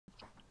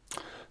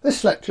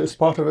This lecture is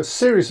part of a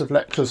series of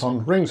lectures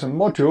on rings and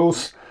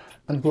modules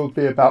and will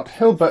be about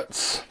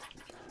Hilbert's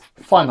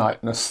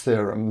finiteness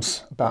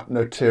theorems about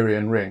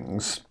Noetherian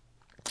rings.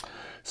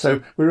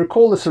 So we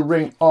recall that a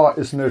ring R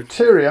is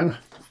Noetherian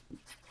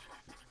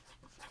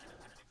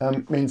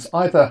means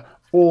either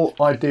all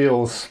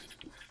ideals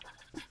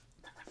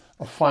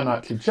are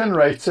finitely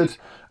generated,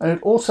 and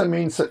it also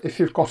means that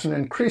if you've got an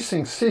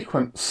increasing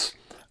sequence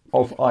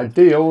of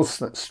ideals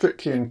that's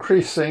strictly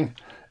increasing,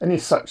 any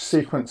such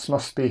sequence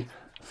must be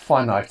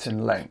finite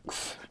in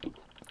length.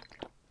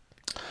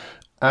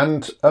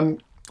 And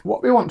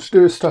what we want to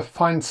do is to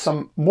find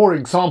some more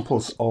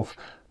examples of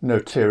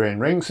Noetherian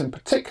rings. In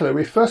particular,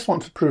 we first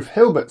want to prove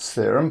Hilbert's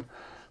theorem,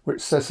 which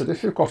says that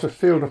if you've got a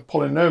field of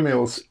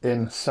polynomials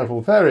in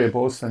several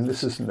variables, then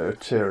this is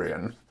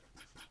Noetherian.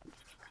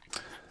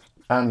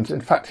 And in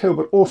fact,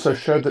 Hilbert also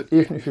showed that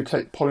even if you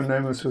take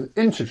polynomials with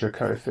integer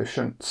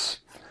coefficients,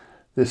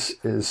 this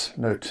is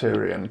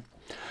Noetherian.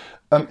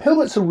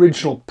 Hilbert's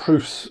original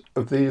proofs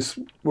of these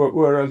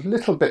were a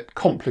little bit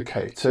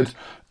complicated.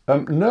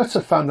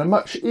 Noether found a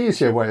much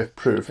easier way of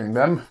proving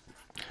them,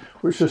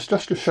 which is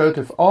just to show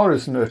that if R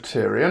is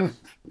Noetherian,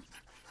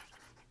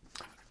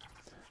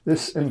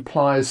 this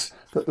implies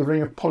that the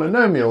ring of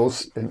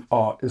polynomials in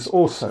R is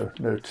also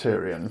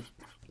Noetherian.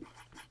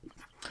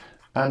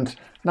 And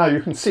now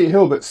you can see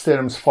Hilbert's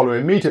theorems follow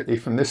immediately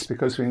from this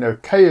because we know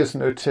K is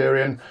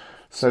Noetherian,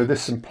 so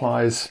this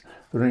implies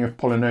the ring of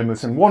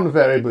polynomials in one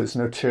variable is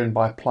Noetherian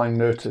by applying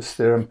Noether's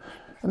theorem,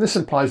 and this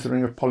implies the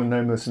ring of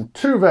polynomials in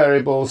two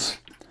variables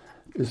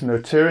is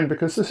Noetherian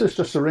because this is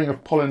just a ring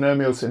of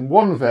polynomials in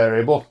one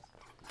variable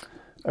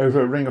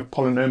over a ring of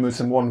polynomials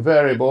in one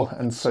variable,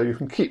 and so you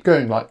can keep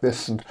going like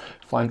this and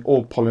find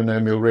all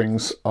polynomial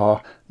rings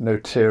are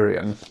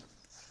Noetherian.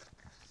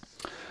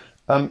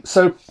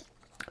 So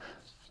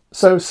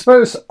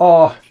suppose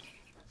R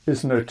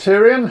is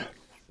Noetherian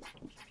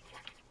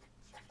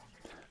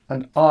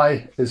and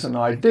I is an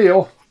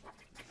ideal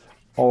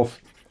of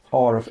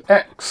R of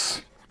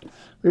X.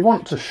 We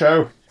want to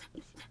show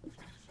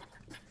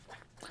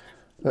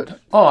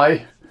that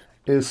I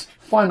is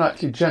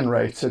finitely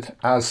generated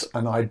as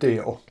an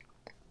ideal.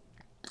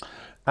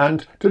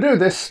 And to do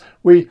this,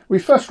 we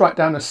first write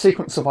down a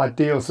sequence of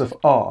ideals of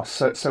R.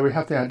 So we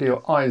have the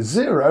ideal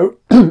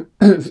I0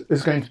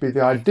 is going to be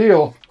the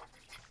ideal,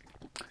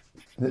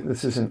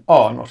 this is in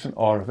R, not in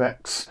R of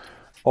X,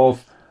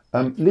 of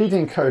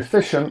leading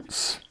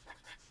coefficients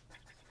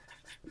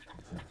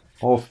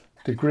of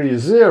degree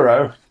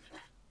 0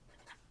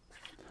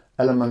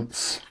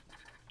 elements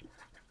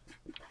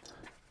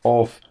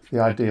of the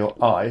ideal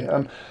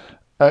I.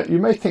 You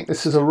may think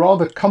this is a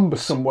rather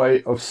cumbersome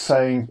way of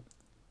saying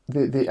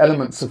the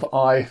elements of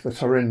I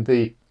that are in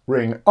the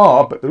ring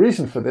R, but the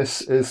reason for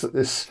this is that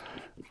this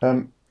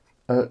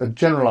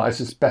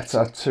generalizes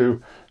better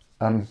to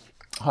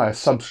higher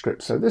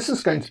subscripts. So this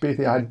is going to be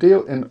the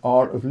ideal in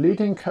R of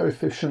leading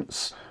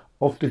coefficients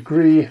of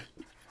degree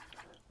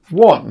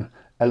 1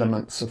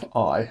 elements of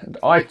I, and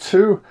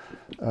I2,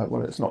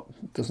 well, it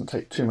doesn't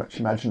take too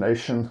much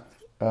imagination.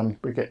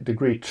 We get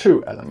degree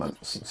 2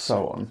 elements and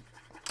so on.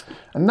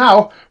 And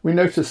now we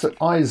notice that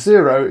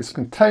I0 is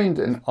contained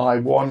in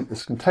I1,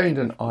 is contained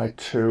in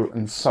I2,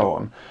 and so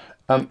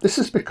on. This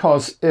is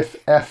because if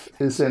f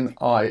is in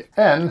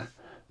In,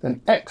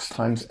 then x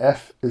times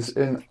f is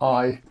in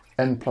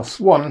In plus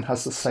 1 and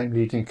has the same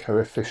leading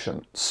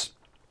coefficients.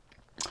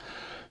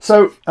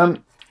 So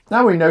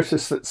now we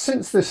notice that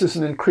since this is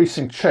an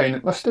increasing chain,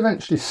 it must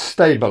eventually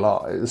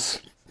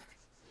stabilize.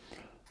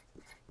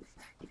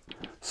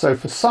 So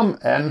for some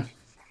n,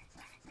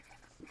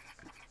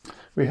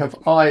 we have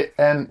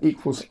In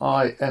equals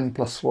In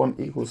plus 1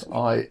 equals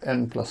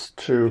In plus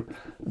 2,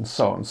 and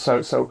so on.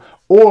 So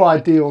all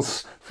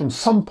ideals from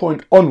some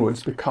point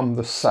onwards become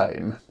the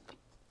same.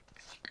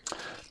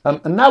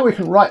 And now we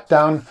can write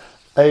down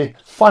a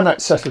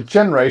finite set of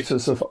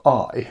generators of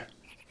I.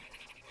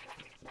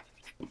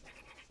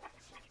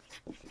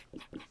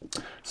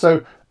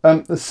 So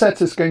the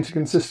set is going to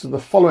consist of the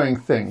following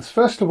things.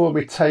 First of all,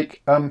 we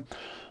take a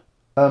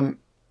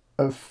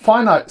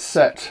finite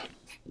set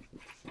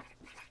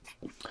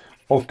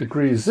of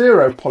degree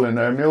 0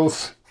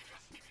 polynomials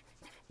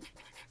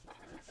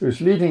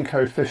whose leading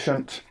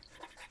coefficient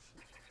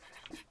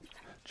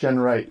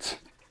generate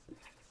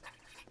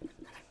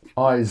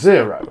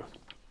I0,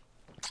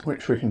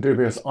 which we can do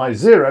because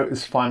I0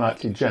 is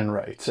finitely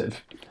generated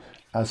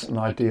as an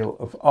ideal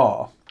of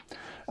R.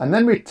 And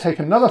then we take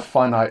another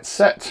finite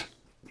set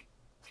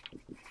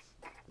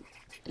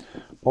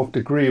of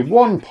degree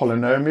 1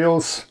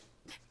 polynomials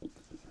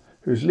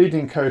whose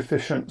leading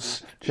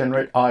coefficients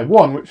generate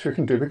I1, which we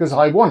can do because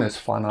I1 is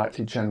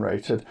finitely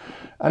generated.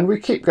 And we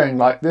keep going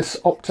like this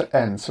up to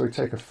n. So we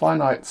take a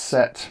finite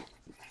set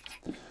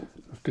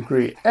of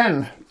degree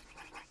n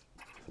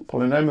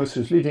polynomials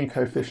whose leading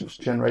coefficients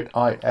generate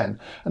In.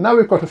 And now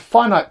we've got a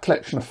finite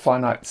collection of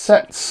finite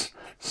sets.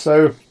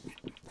 So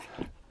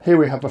here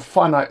we have a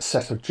finite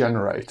set of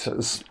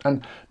generators.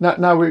 And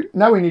now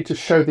we need to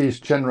show these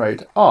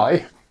generate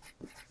I.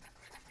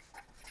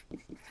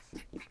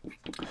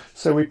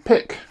 So we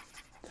pick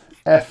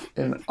f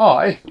in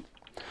I,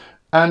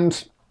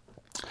 and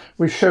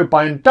we show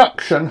by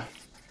induction,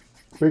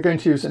 we're going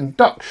to use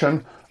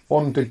induction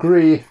on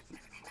degree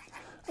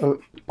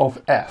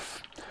of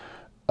f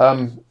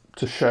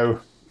to show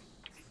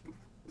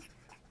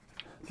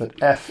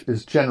that f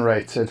is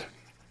generated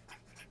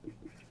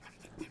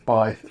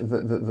by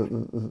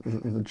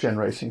the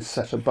generating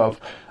set above.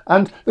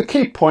 And the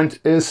key point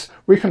is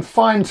we can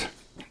find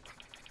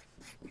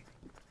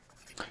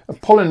a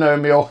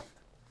polynomial,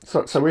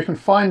 so we can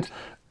find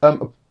a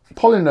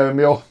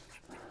polynomial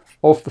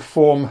of the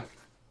form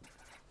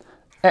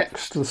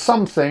x to the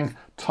something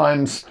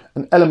times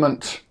an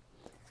element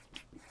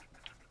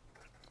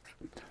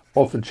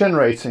of the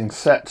generating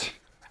set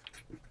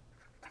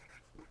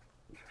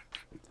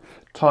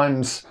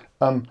times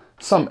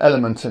some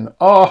element in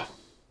R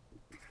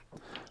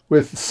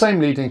with the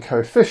same leading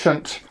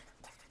coefficient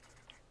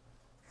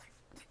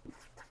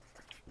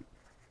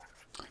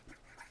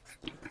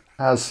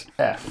as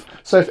f.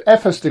 So if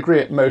f has degree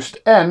at most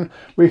n,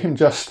 we can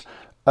just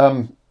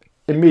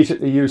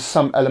immediately use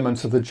some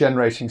element of the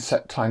generating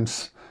set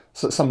times,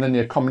 so some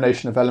linear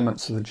combination of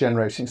elements of the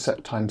generating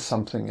set times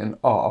something in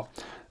R.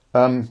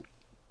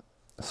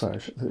 So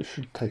it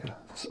should take a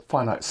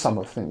finite sum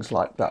of things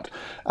like that.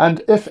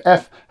 And if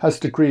f has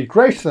degree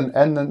greater than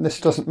n, then this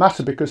doesn't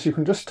matter, because you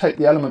can just take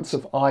the elements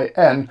of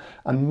in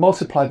and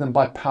multiply them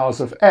by powers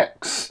of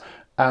x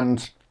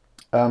and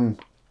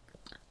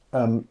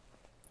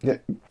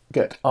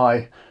get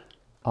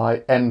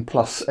in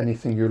plus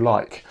anything you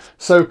like.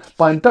 So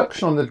by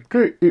induction on the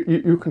degree,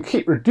 you can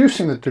keep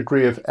reducing the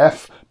degree of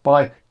f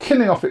by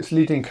killing off its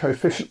leading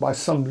coefficient by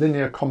some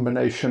linear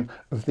combination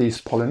of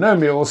these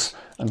polynomials,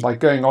 and by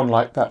going on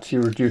like that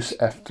you reduce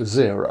f to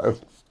 0.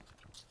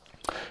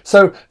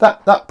 So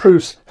that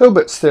proves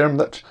Hilbert's theorem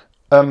that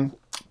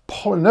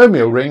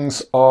polynomial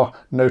rings are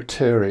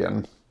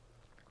Noetherian.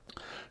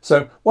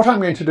 So what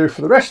I'm going to do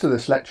for the rest of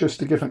this lecture is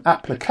to give an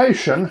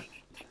application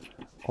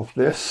of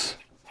this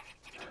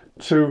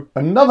to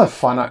another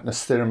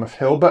finiteness theorem of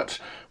Hilbert,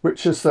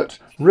 which is that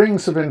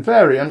rings of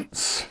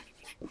invariants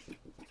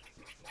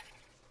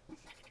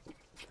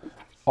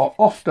are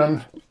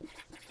often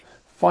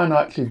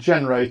finitely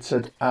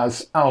generated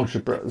as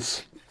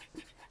algebras.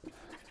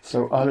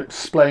 So I'll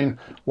explain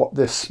what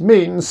this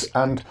means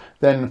and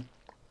then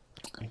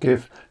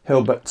give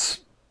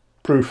Hilbert's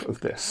proof of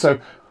this. So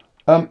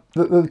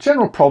the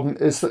general problem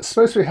is that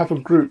suppose we have a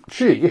group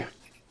G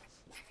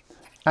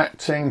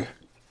acting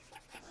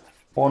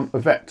on a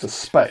vector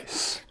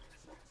space,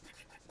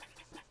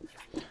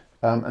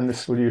 and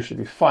this will usually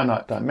be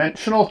finite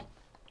dimensional,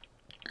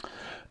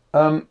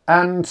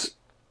 and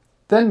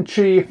then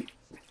G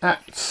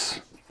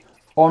acts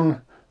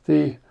on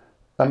the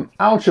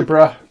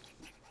algebra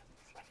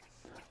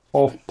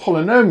of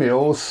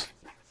polynomials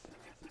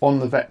on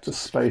the vector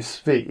space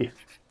V.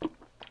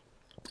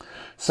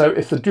 So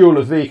if the dual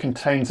of V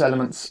contains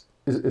elements,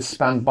 is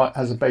spanned by,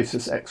 has a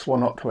basis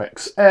x1 up to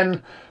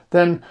xn,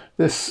 then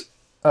this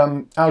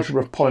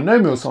algebra of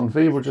polynomials on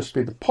V will just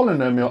be the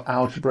polynomial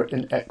algebra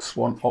in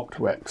x1 up to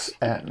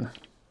xn.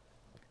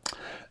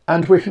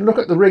 And we can look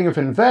at the ring of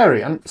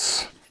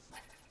invariants,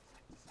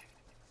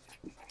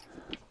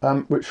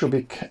 which will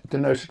be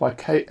denoted by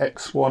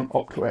kx1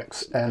 up to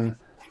xn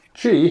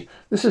g.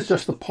 This is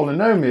just the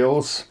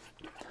polynomials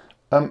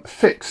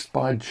fixed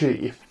by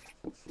g.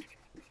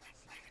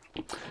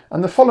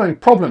 And the following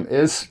problem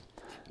is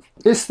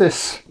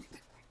this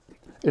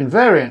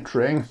invariant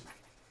ring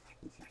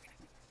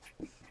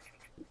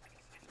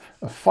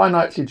a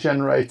finitely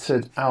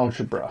generated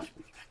algebra?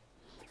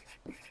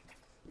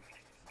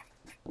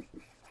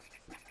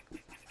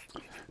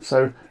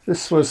 So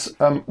this was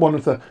one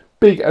of the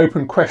big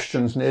open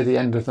questions near the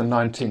end of the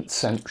 19th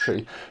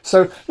century.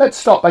 So let's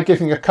start by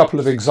giving a couple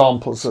of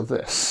examples of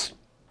this.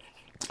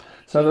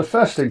 So the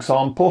first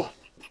example,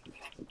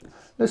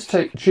 let's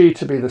take G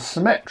to be the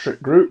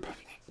symmetric group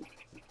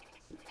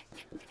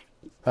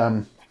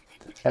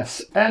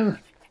Sn,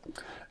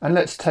 and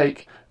let's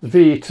take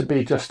V to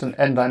be just an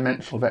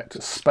n-dimensional vector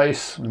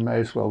space. We may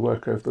as well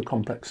work over the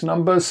complex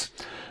numbers.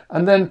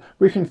 And then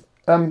we can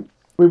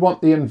we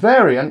want the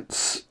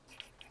invariants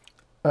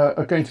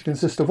are going to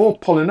consist of all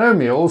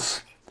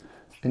polynomials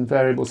in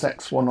variables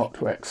x1 up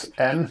to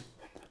xn,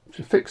 which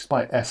are fixed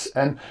by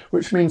Sn,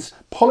 which means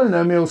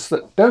polynomials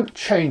that don't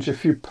change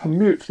if you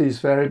permute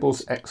these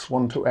variables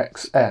x1 to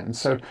xn.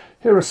 So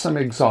here are some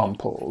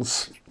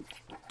examples.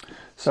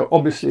 So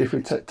obviously if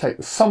we take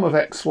the sum of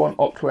x1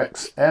 up to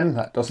xn,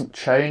 that doesn't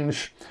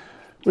change.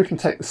 We can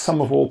take the sum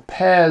of all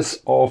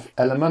pairs of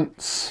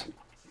elements,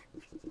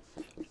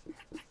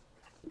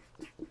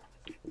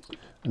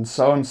 and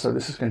so on. So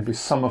this is going to be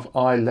sum of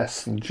I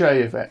less than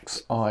j of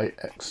xi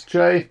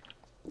xj.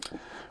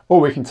 Or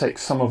we can take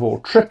sum of all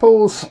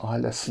triples, I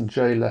less than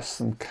j less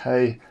than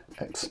k,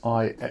 xi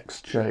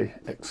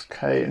xj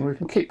xk, and we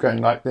can keep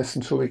going like this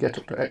until we get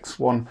up to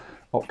x1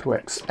 up to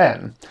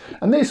xn.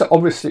 And these are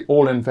obviously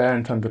all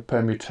invariant under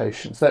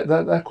permutations.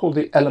 They're called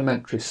the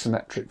elementary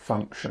symmetric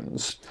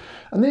functions.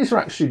 And these are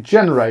actually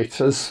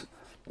generators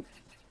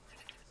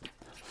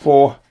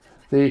for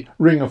the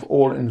ring of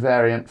all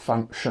invariant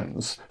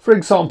functions. For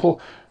example,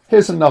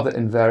 here's another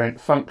invariant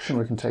function.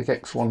 We can take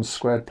x1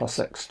 squared plus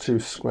x2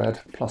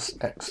 squared plus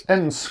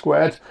xn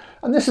squared,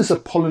 and this is a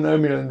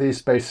polynomial in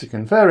these basic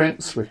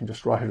invariants. We can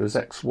just write it as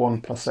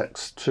x1 plus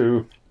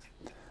x2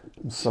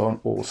 and so on,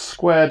 all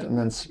squared, and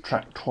then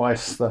subtract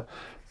twice the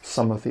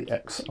sum of the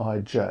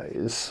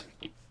xij's.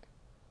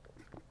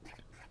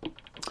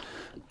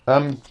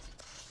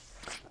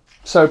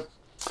 So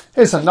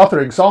here's another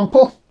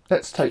example.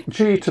 Let's take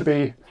G to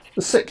be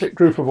the cyclic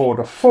group of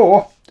order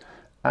 4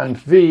 and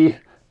V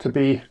to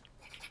be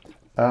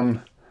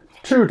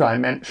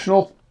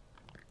two-dimensional.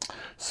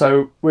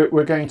 So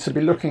we're going to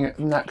be looking at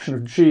an action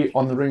of G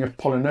on the ring of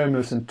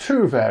polynomials in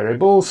two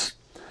variables.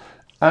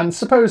 And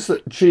suppose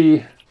that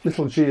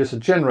little g is a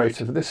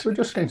generator for this. We're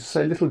just going to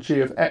say little g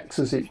of x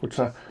is equal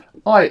to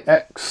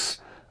ix,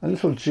 and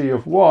little g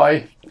of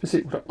y is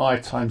equal to I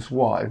times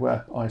y,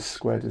 where I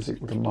squared is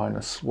equal to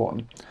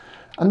 -1.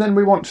 And then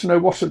we want to know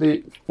what are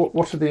the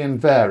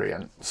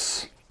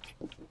invariants.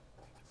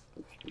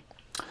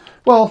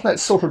 Well,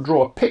 let's sort of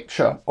draw a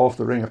picture of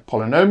the ring of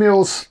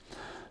polynomials.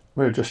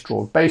 We'll just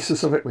draw a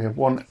basis of it. We have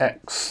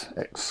 1x,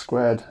 x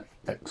squared,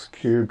 x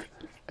cubed,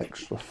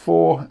 x to the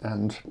 4,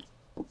 and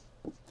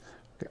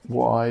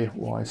y,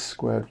 y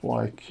squared,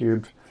 y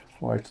cubed,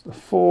 y to the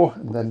 4,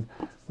 and then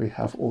we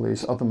have all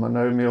these other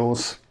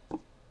monomials.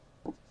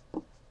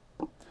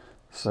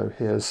 So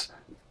here's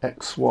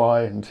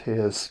xy, and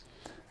here's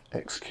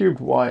x cubed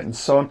y, and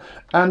so on.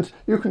 And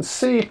you can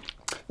see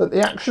that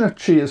the action of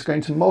G is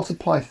going to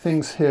multiply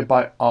things here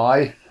by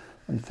I,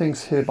 and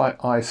things here by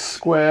I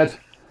squared,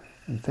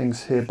 and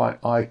things here by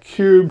I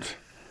cubed,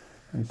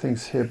 and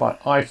things here by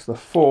I to the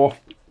 4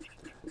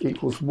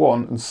 equals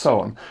 1, and so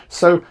on.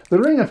 So the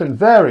ring of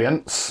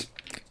invariants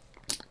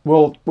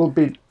will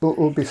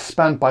be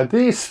spanned by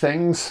these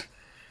things,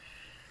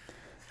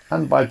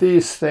 and by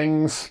these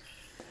things,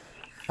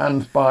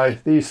 and by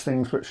these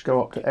things which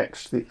go up to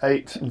x to the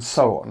 8, and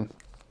so on.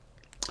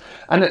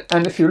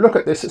 And if you look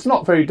at this, it's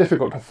not very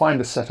difficult to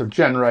find a set of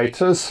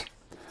generators.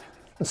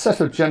 A set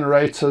of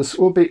generators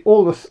will be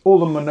all the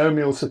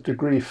monomials of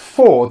degree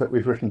 4 that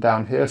we've written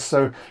down here.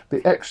 So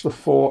the x to the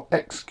 4,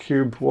 x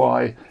cubed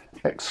y,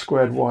 x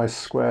squared,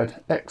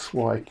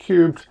 xy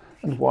cubed,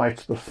 and y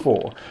to the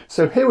 4.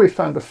 So here we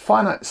found a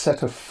finite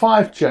set of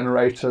 5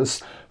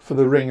 generators for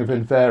the ring of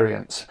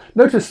invariants.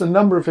 Notice the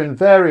number of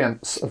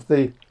invariants of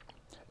the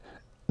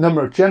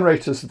number of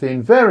generators of the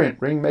invariant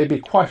ring may be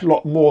quite a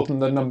lot more than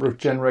the number of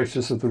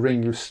generators of the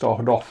ring you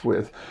started off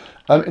with.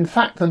 In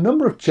fact, the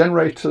number of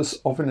generators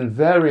of an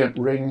invariant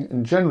ring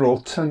in general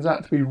turns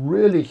out to be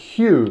really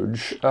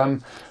huge.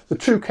 The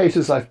two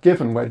cases I've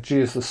given, where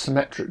G is the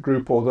symmetric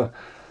group or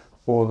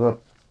the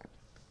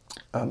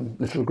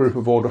little group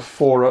of order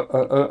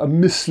 4, are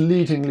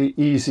misleadingly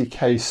easy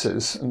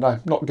cases, and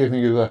I'm not giving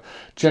you the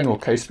general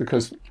case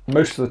because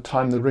most of the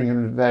time the ring of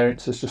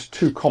invariants is just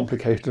too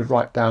complicated to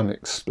write down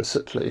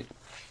explicitly.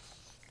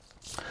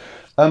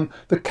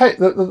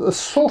 The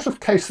sort of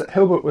case that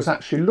Hilbert was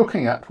actually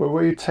looking at,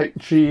 where you take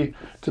G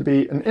to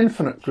be an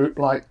infinite group,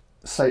 like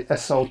say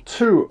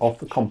SL2 of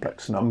the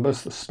complex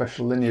numbers, the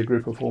special linear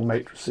group of all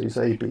matrices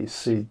A, B,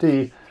 C,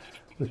 D,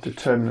 with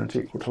determinant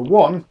equal to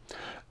 1,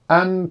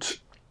 and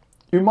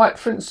you might,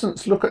 for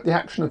instance, look at the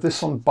action of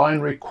this on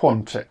binary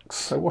quantics.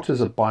 So what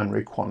is a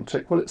binary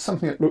quantic? Well, it's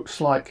something that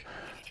looks like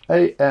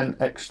an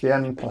x to the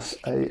n plus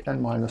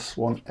an minus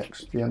 1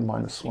 x to the n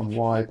minus 1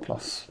 y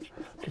plus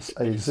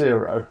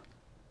a0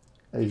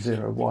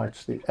 y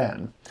to the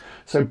n.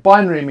 So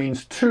binary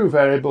means two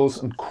variables,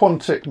 and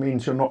quantic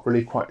means you're not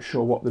really quite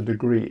sure what the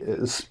degree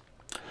is.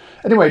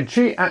 Anyway,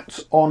 G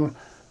acts on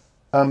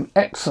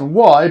x and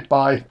y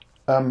by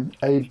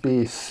a,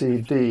 b, c,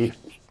 d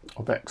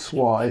of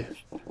xy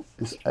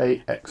is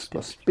ax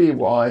plus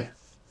by,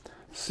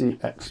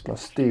 cx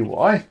plus dy.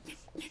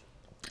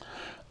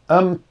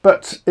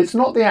 But it's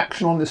not the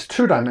action on this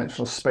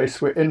two-dimensional space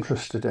we're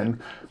interested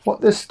in.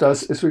 What this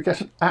does is we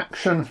get an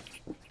action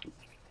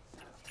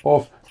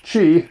of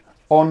G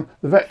on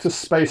the vector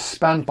space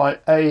spanned by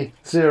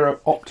A0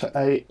 up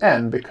to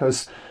AN,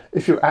 because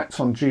if you act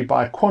on G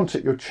by a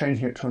quantic, you're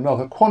changing it to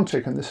another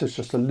quantic, and this is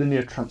just a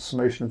linear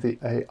transformation of the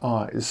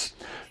AIs.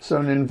 So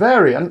an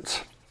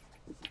invariant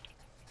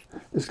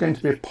is going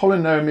to be a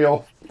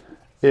polynomial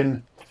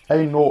in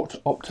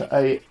A0 up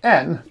to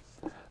AN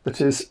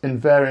that is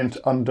invariant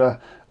under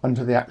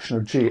the action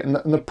of G. And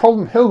the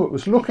problem Hilbert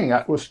was looking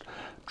at was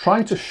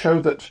trying to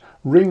show that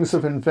rings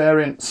of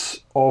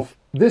invariants of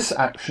this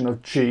action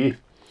of G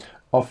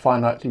are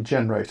finitely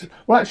generated.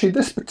 Well, actually,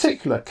 this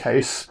particular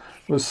case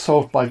was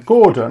solved by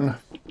Gordon.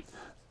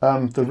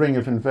 The ring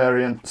of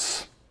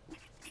invariants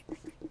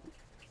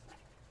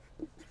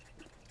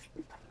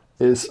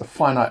is a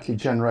finitely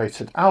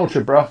generated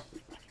algebra.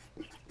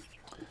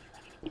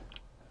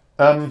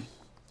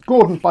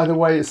 Gordon, by the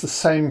way, is the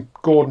same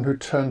Gordon who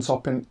turns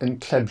up in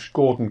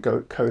Clebsch-Gordon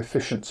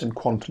coefficients in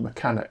quantum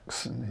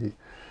mechanics, and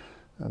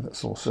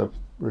that's also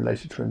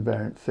related to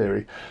invariant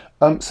theory.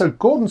 So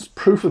Gordon's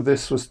proof of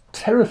this was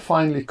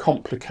terrifyingly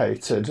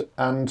complicated,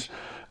 and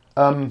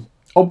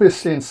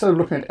obviously, instead of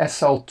looking at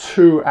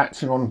SL2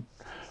 acting on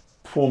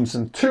forms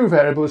in 2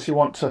 variables, you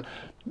want to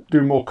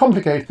do more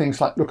complicated things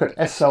like look at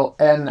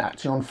SLN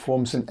acting on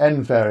forms in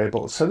n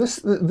variables. So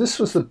this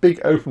was the big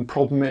open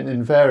problem in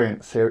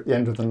invariant theory at the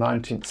end of the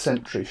 19th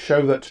century.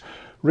 Show that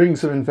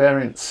rings of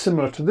invariants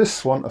similar to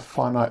this one are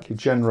finitely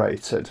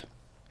generated.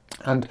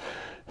 And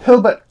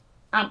Hilbert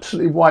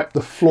absolutely wiped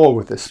the floor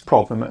with this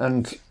problem,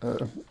 and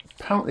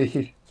apparently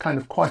he kind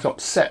of quite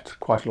upset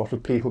quite a lot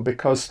of people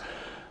because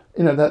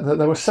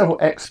there were several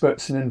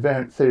experts in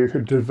invariant theory who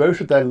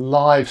devoted their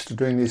lives to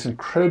doing these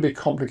incredibly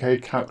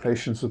complicated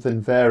calculations with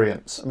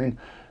invariants. I mean,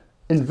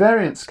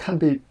 invariants can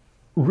be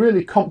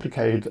really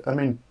complicated. I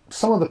mean,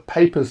 some of the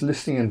papers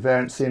listing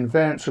invariants, the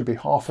invariants would be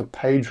half a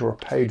page or a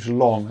page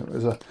long. It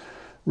was a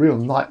real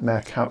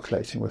nightmare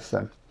calculating with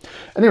them.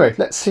 Anyway,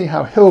 let's see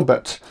how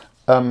Hilbert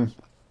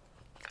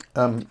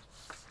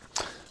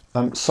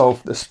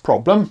solved this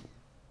problem.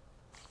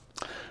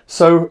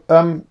 So,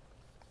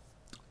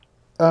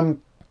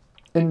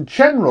 in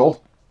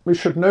general, we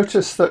should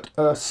notice that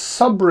a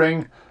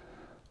subring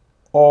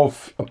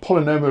of a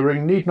polynomial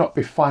ring need not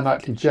be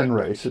finitely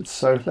generated.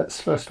 So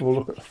let's first of all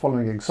look at the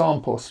following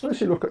example.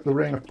 Suppose you look at the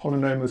ring of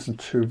polynomials in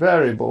 2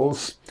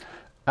 variables,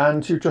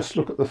 and you just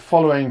look at the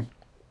following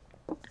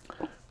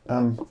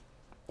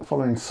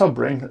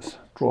subring. Let's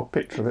draw a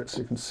picture of it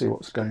so you can see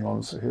what's going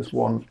on. So here's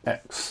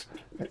 1x,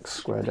 x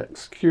squared,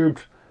 x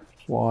cubed,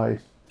 y,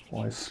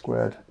 y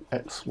squared,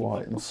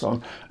 xy, and so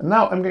on. And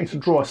now I'm going to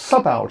draw a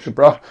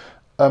subalgebra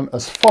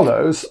as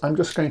follows. I'm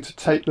just going to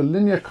take the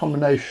linear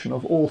combination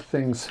of all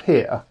things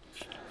here,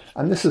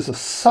 and this is a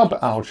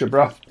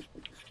subalgebra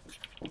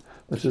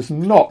that is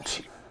not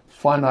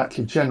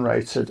finitely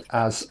generated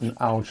as an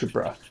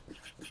algebra,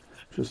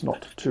 which is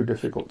not too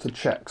difficult to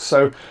check.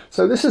 So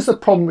this is the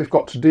problem we've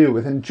got to deal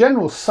with. In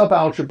general,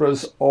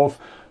 subalgebras of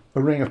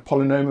a ring of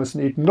polynomials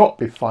need not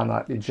be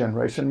finitely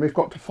generated, and we've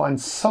got to find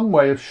some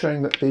way of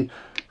showing that the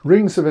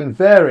rings of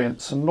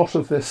invariants are not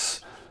of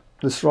this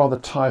rather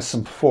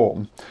tiresome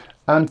form.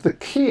 And the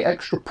key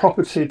extra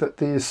property that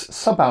these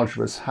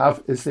subalgebras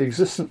have is the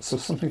existence of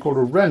something called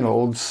a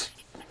Reynolds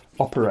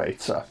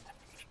operator.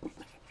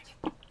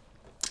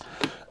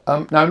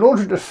 Now, in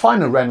order to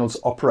define a Reynolds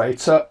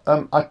operator,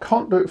 I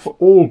can't do it for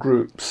all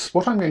groups.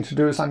 What I'm going to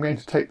do is I'm going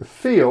to take the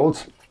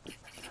field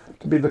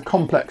to be the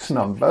complex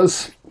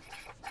numbers,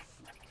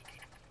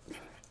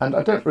 and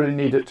I don't really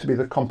need it to be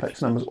the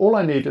complex numbers. All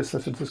I need is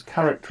that it is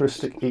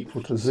characteristic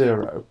equal to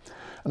 0.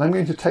 And I'm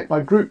going to take my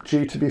group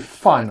G to be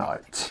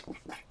finite.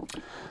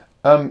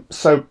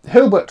 So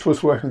Hilbert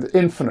was working with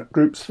infinite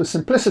groups. For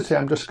simplicity,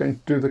 I'm just going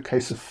to do the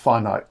case of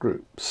finite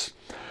groups.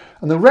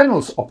 And the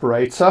Reynolds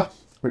operator,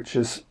 which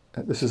is,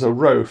 this is a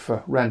row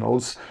for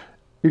Reynolds,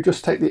 you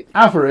just take the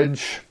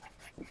average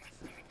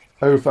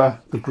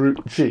over the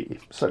group G.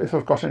 So if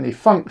I've got any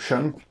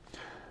function,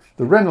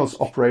 the Reynolds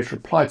operator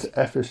applied to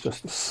f is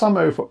just the sum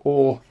over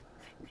all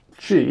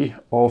G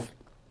of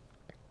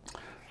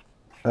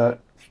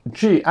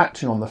G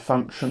acting on the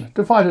function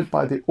divided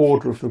by the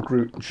order of the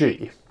group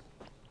G.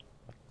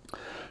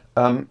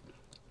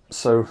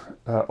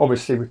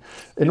 Obviously,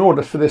 in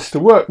order for this to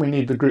work, we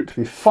need the group to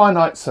be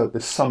finite, so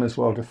this sum is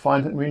well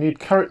defined, and we need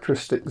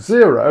characteristic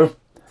 0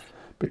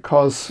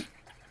 because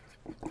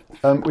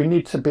we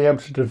need to be able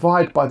to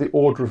divide by the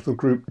order of the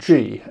group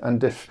G,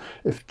 and if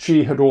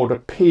G had order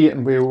P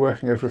and we were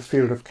working over a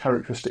field of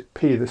characteristic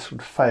P, this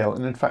would fail.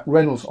 And in fact,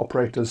 Reynolds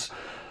operators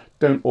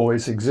don't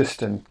always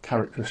exist in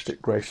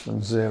characteristic greater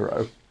than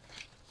 0.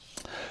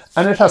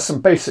 And it has some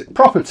basic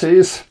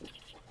properties.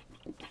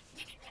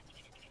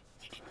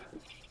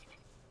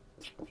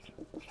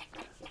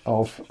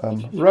 Of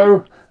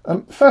row.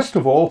 First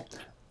of all,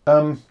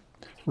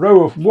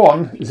 row of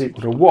 1 is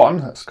equal to 1.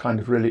 That's kind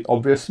of really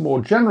obvious. More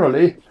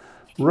generally,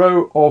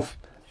 row of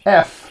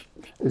f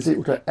is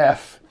equal to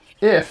f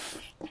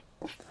if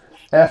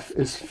f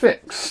is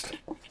fixed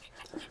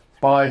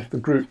by the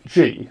group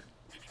G.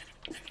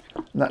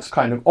 And that's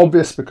kind of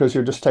obvious because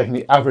you're just taking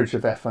the average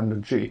of f under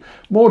G.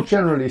 More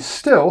generally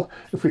still,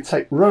 if we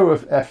take row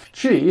of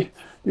fg,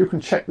 you can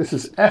check this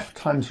is f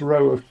times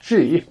row of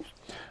G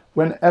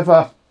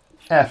whenever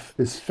f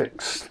is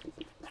fixed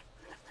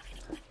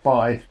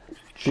by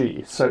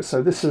G. So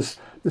this is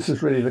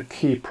really the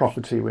key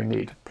property we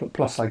need.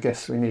 Plus, I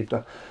guess we need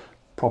the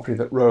property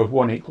that row of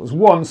 1 equals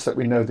 1, so that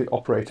we know the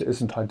operator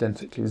isn't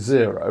identically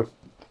 0.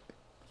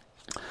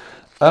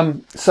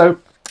 So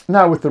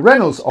now with the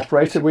Reynolds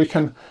operator, we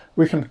can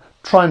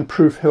try and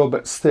prove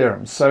Hilbert's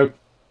theorem. So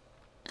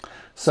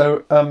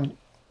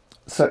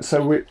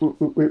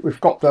we've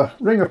got the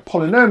ring of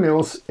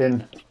polynomials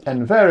in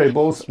n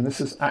variables, and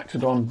this is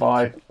acted on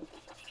by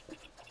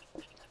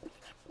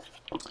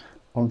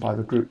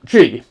the group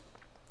G.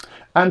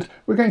 And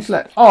we're going to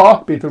let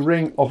R be the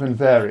ring of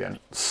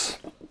invariants.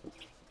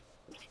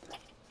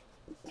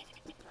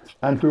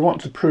 And we want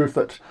to prove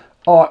that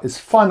R is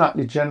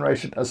finitely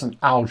generated as an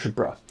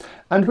algebra.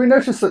 And we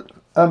notice that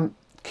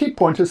key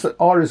point is that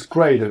R is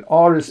graded.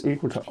 R is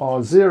equal to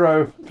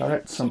R0,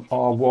 direct sum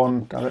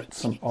R1, direct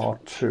sum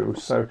R2.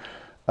 So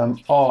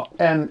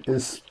Rn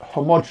is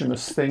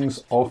homogeneous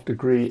things of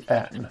degree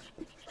n.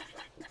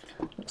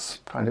 It's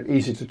kind of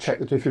easy to check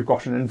that if you've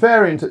got an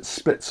invariant, it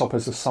splits up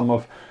as a sum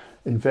of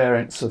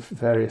invariants of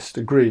various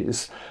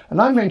degrees.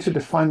 And I'm going to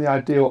define the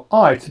ideal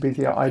I to be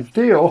the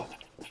ideal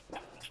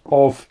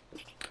of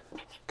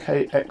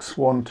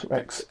kx1 to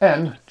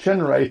xn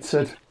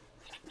generated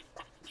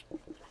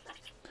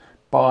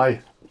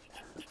by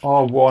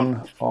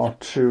R1,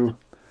 R2,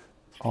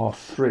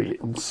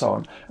 R3 and so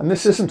on. And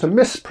this isn't a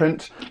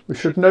misprint. We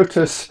should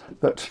notice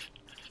that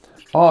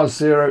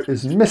R0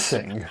 is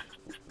missing.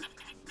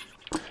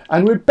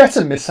 And we'd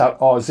better miss out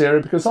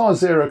R0 because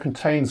R0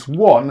 contains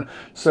 1.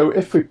 So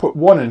if we put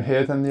 1 in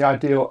here, then the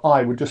ideal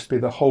I would just be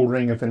the whole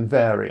ring of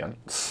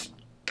invariants.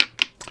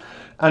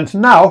 And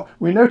now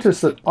we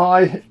notice that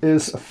I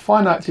is a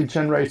finitely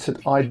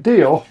generated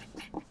ideal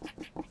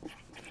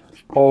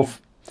of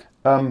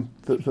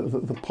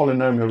the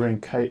polynomial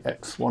ring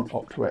kx1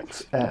 up to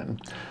xn.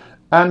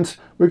 And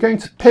we're going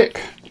to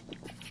pick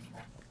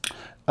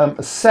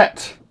a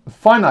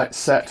finite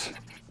set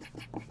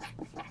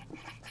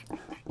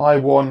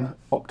I1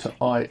 up to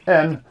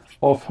In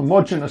of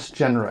homogeneous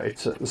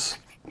generators.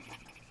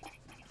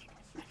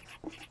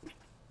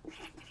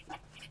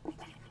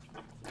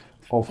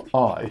 Of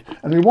I.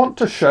 And we want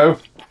to show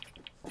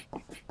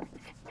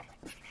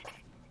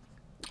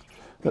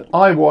that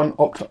I1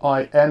 up to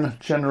In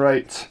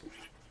generate,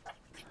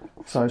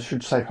 so I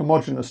should say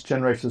homogeneous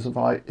generators of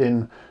I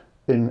we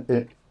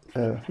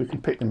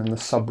can pick them in the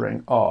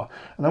subring R.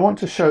 And I want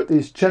to show that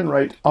these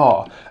generate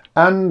R.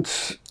 And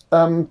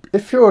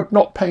if you're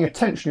not paying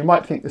attention, you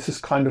might think this is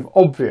kind of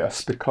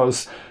obvious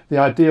because the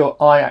ideal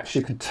I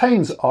actually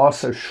contains R,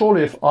 so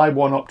surely if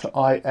I1 up to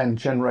In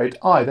generate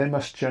I, they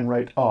must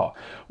generate R.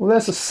 Well,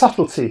 there's a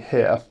subtlety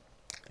here.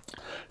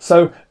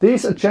 So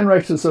these are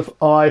generators of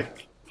I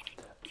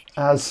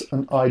as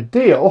an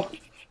ideal,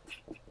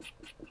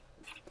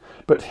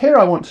 but here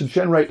I want to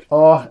generate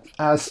R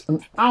as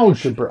an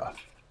algebra.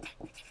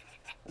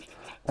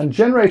 And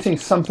generating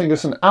something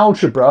as an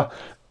algebra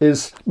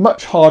is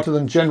much harder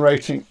than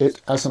generating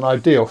it as an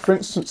ideal. For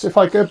instance, if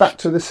I go back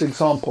to this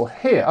example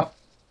here,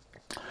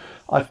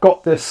 I've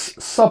got this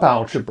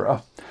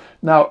subalgebra.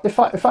 Now, if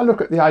I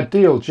look at the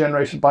ideal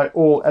generated by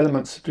all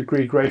elements of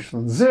degree greater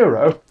than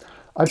 0,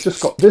 I've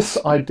just got this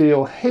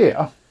ideal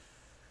here.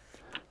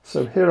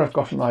 So here I've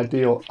got an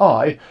ideal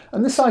I,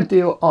 and this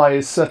ideal I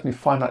is certainly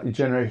finitely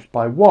generated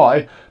by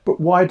Y, but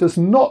Y does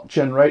not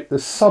generate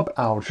this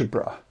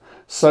subalgebra.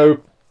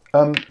 So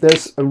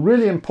there's a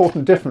really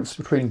important difference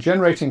between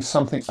generating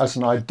something as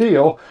an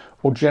ideal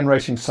or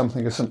generating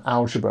something as an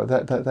algebra.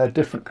 They're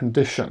different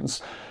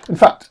conditions. In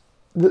fact,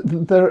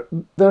 there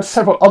are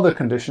several other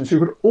conditions. You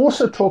could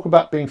also talk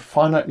about being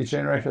finitely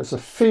generated as a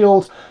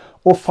field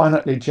or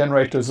finitely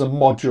generated as a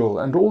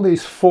module, and all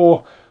these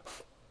four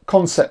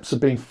concepts of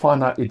being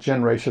finitely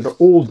generated are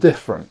all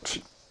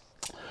different.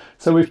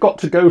 So we've got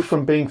to go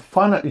from being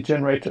finitely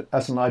generated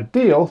as an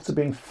ideal to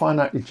being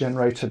finitely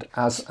generated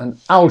as an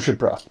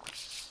algebra.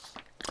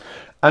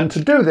 And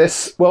to do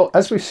this, well,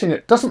 as we've seen,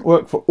 it doesn't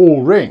work for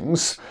all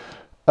rings.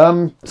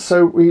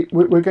 So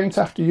we're going to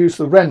have to use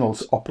the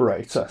Reynolds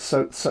operator.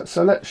 So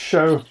let's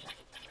show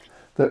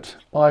that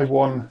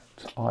I1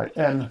 to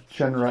In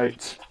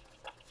generate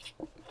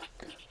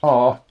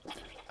R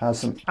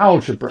as an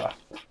algebra.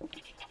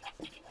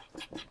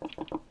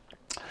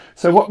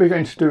 So what we're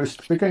going to do is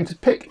we're going to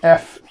pick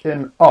F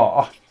in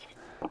R,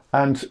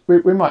 and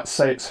we might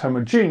say it's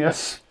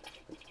homogeneous.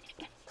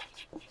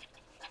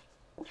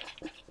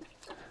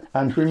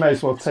 And we may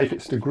as well take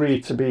its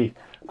degree to be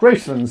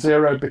greater than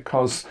 0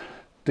 because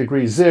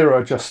degree 0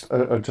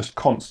 are just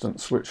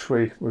constants, which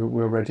we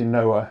already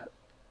know are,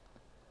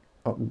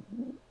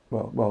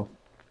 well,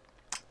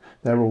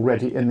 they're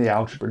already in the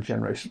algebra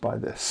generated by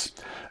this.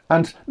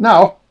 And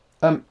now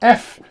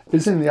F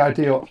is in the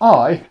ideal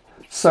I,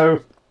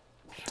 so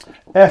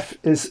F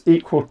is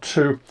equal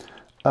to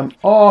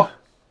R,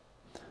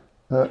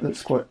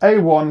 let's call it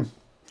A1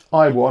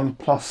 I1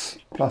 plus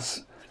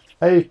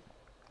A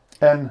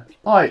n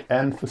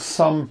in for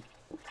some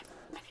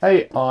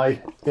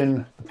ai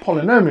in the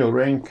polynomial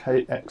ring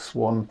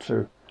kx1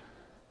 to,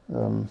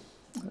 I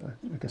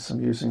guess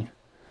I'm using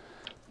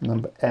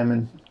number m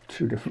in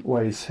two different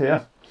ways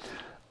here.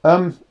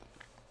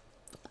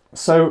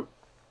 So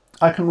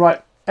I can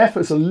write f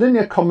as a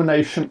linear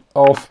combination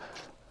of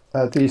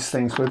these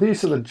things, where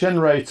these are the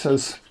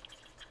generators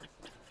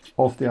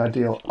of the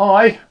ideal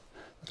I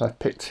that I've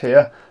picked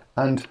here,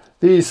 and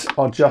these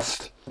are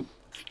just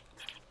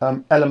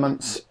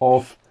elements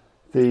of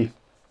the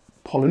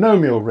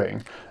polynomial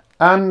ring.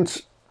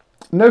 And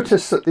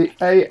notice that the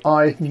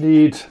ai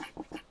need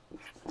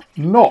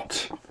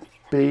not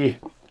be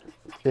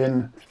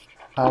in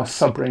our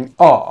subring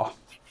R.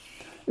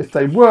 If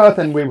they were,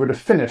 then we would have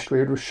finished. We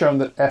would have shown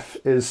that f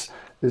is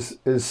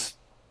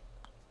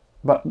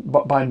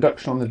but by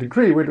induction on the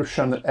degree, we'd have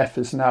shown that f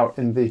is now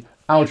in the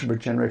algebra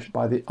generated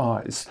by the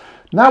i's.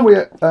 Now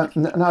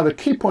now the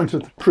key point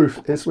of the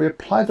proof is we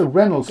apply the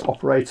Reynolds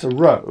operator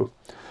rho,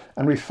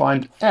 and we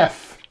find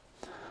f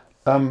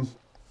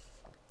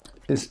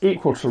is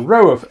equal to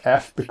rho of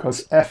f,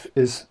 because f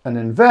is an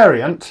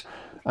invariant,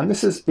 and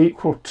this is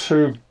equal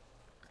to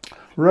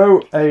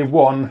rho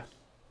a1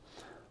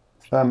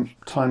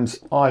 times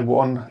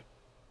I1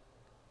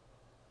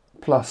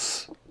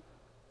 plus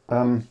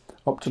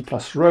up to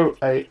plus rho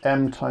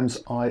am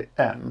times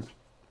im.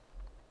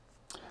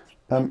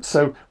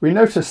 So we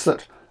notice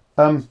that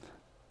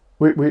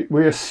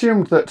we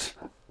assumed that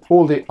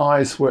all the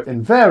i's were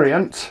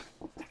invariant.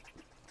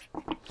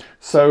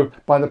 So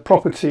by the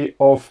property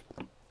of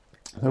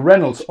the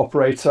Reynolds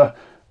operator,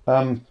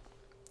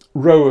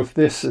 rho of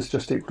this is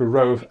just equal to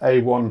rho of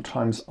a1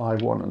 times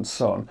I1 and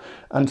so on.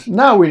 And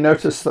now we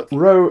notice that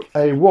rho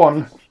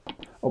a1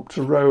 up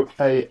to rho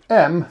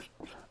am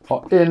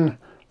are in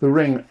the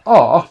ring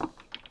R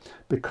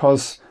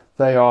because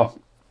they are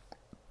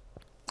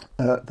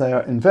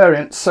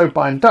invariant. So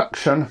by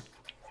induction,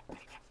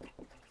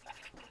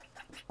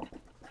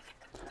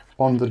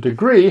 on the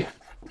degree,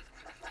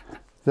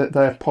 that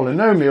they're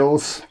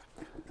polynomials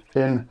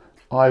in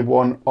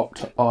I1 up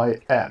to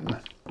IM.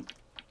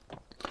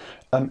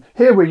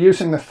 Here we're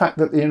using the fact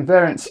that the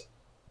invariants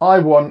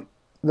I1,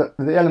 that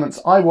the elements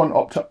I1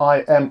 up to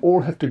IM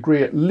all have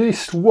degree at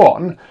least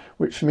 1,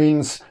 which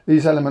means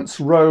these elements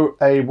rho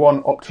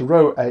A1 up to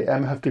rho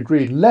AM have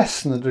degree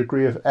less than the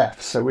degree of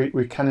F. So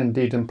we can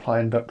indeed imply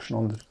induction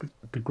on the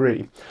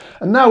degree.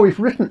 And now we've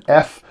written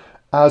F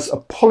as a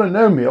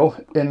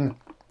polynomial in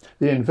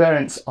the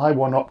invariants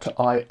I1 up to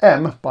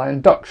IM by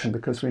induction,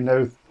 because we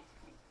know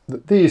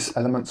that these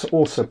elements are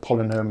also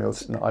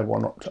polynomials in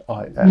I1 up to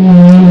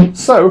IM.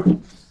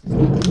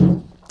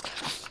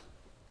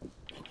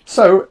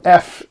 So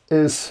F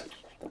is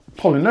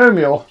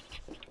polynomial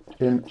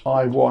in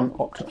I1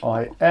 up to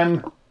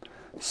IM.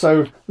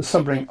 So the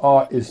subring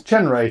R is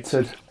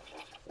generated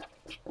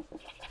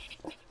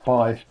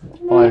by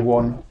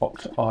I1 up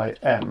to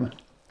IM.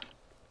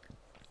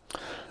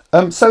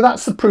 So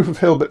that's the proof of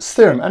Hilbert's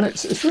theorem, and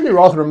it's really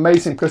rather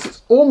amazing because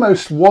it's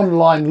almost one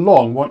line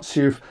long once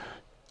you've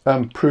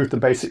proved the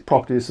basic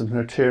properties of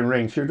Noetherian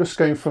rings. You're just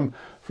going from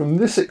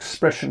this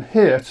expression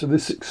here to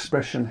this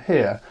expression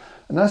here.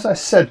 And as I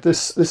said,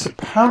 this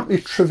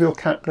apparently trivial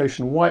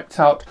calculation wiped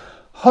out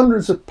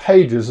hundreds of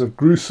pages of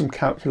gruesome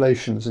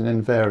calculations in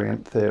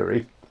invariant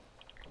theory.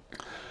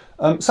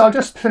 So I'll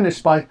just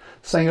finish by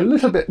saying a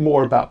little bit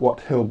more about what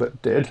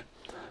Hilbert did.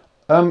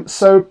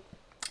 So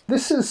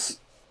this is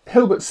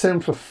Hilbert's theorem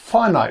for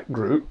finite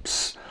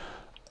groups.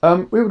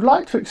 We would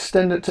like to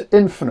extend it to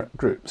infinite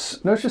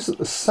groups. Notice that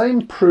the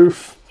same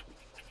proof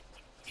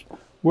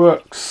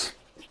works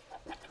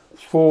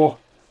for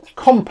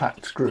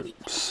compact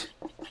groups.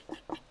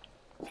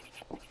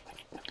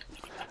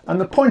 And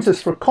the point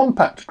is, for a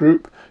compact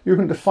group, you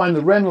can define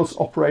the Reynolds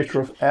operator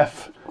of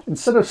f.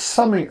 Instead of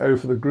summing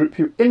over the group,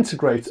 you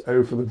integrate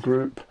over the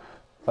group.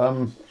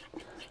 And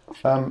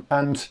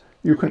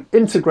you can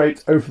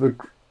integrate over the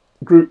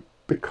group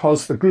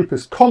because the group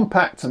is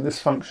compact and this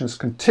function is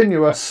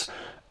continuous,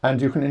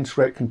 and you can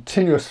integrate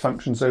continuous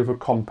functions over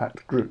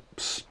compact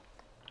groups.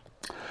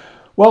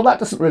 Well, that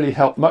doesn't really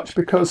help much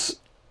because,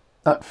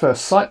 at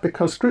first sight,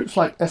 because groups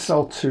like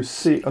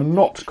SL2C are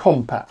not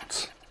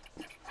compact.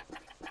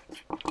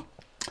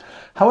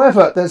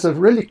 However, there's a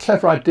really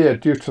clever idea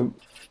due to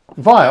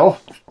Weil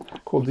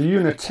called the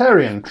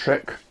Unitarian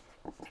trick,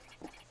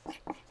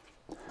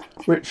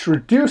 which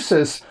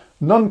reduces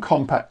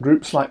non-compact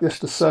groups like this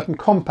to certain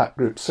compact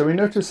groups. So we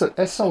notice that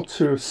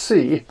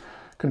SL2C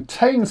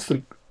contains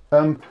the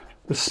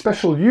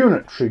special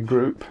unitary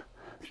group.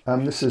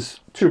 This is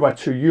 2 by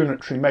 2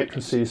 unitary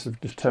matrices of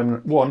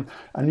determinant 1,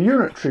 and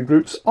unitary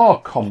groups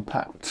are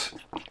compact.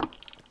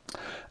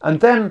 And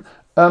then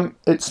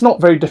it's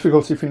not very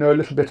difficult, if you know a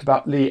little bit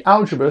about Lie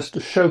algebras, to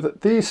show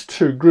that these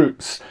two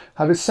groups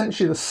have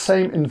essentially the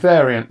same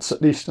invariants,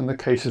 at least in the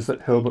cases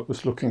that Hilbert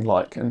was looking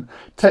like. And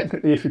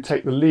technically, if you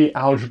take the Lie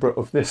algebra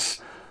of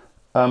this,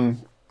 I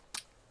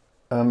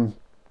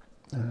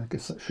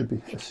guess that should be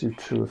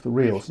SU2 of the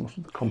reals, not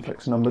of the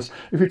complex numbers.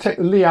 If you take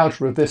the Lie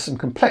algebra of this and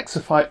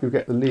complexify it, you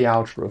get the Lie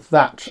algebra of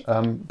that,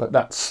 but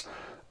that's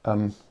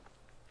done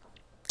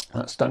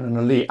in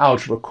a Lie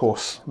algebra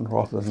course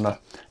rather than an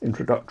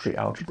introductory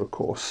algebra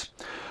course.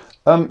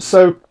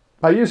 So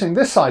by using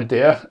this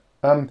idea,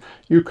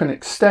 you can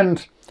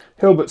extend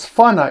Hilbert's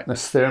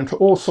finiteness theorem to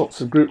all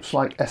sorts of groups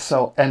like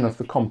SLN of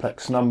the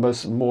complex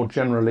numbers, and more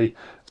generally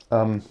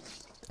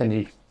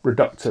any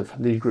reductive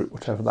Lie group,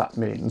 whatever that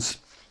means.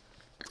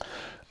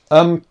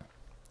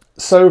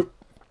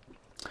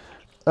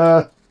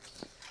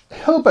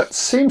 Hilbert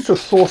seems to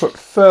have thought at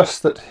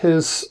first that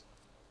his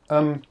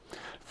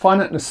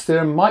finiteness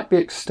theorem might be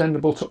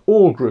extendable to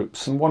all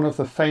groups, and one of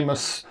the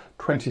famous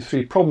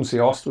 23 problems he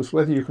asked was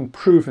whether you can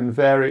prove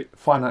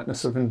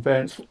finiteness of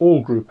invariance for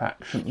all group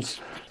actions.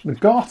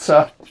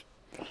 Nagata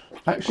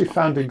actually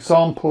found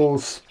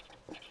examples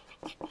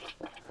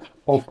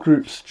of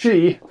groups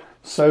G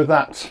so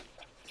that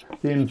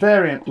the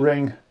invariant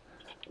ring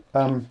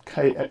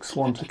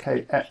kx1 to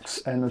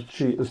kxn of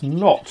G is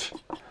not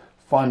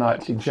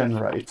finitely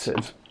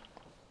generated.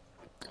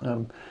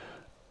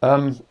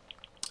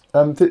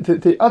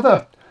 The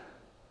other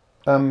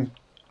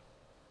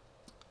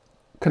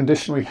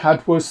condition we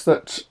had was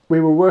that we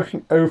were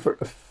working over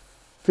a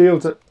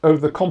field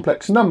over the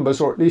complex numbers,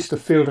 or at least a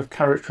field of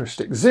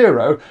characteristic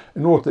 0,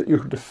 in order that you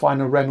could define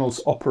a Reynolds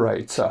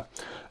operator.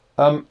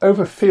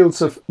 Over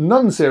fields of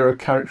non-zero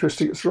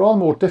characteristics, it's rather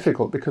more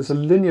difficult because a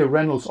linear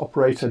Reynolds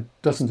operator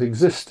doesn't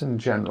exist in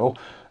general.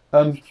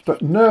 But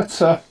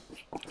Noether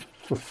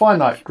for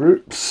finite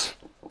groups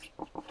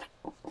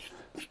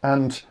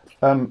and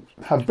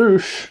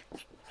Haboush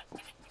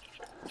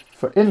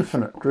for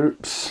infinite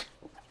groups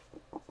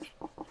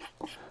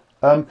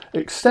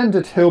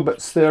extended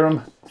Hilbert's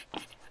theorem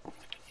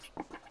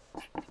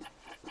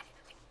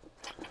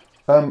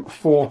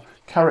for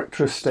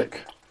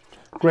characteristic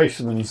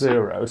greater than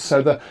 0.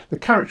 So the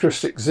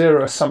characteristic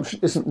 0 assumption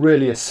isn't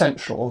really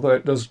essential, although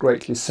it does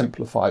greatly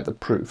simplify the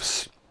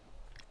proofs.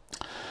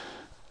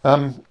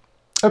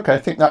 Okay, I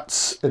think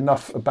that's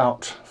enough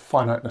about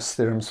finiteness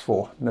theorems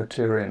for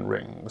Noetherian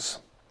rings.